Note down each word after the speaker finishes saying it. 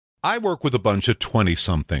I work with a bunch of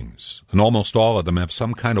 20-somethings, and almost all of them have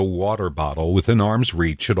some kind of water bottle within arm's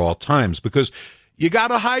reach at all times because you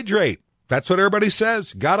gotta hydrate. That's what everybody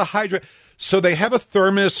says. Gotta hydrate. So they have a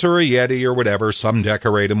thermos or a Yeti or whatever. Some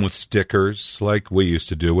decorate them with stickers like we used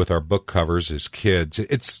to do with our book covers as kids.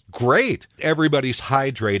 It's great. Everybody's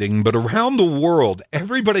hydrating, but around the world,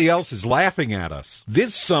 everybody else is laughing at us.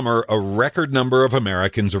 This summer, a record number of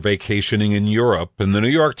Americans are vacationing in Europe, and the New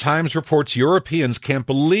York Times reports Europeans can't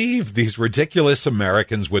believe these ridiculous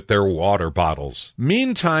Americans with their water bottles.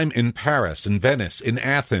 Meantime, in Paris, in Venice, in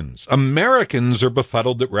Athens, Americans are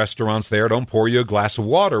befuddled that restaurants there don't pour you a glass of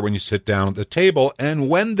water when you sit down at the table, and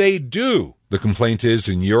when they do, the complaint is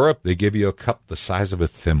in Europe, they give you a cup the size of a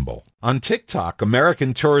thimble. On TikTok,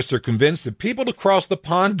 American tourists are convinced that people across the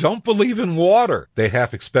pond don't believe in water. They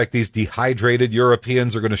half expect these dehydrated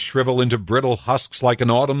Europeans are going to shrivel into brittle husks like an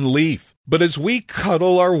autumn leaf. But as we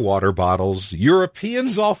cuddle our water bottles,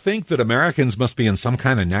 Europeans all think that Americans must be in some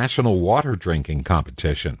kind of national water drinking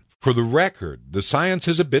competition. For the record, the science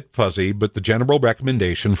is a bit fuzzy, but the general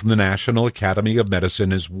recommendation from the National Academy of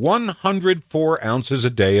Medicine is 104 ounces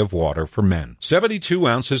a day of water for men, 72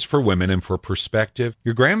 ounces for women, and for perspective,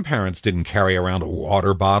 your grandparents didn't carry around a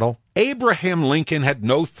water bottle. Abraham Lincoln had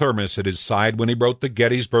no thermos at his side when he wrote the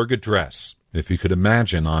Gettysburg Address. If you could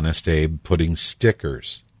imagine Honest Abe putting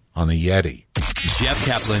stickers on a Yeti. Jeff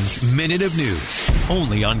Kaplan's Minute of News,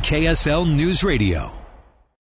 only on KSL News Radio.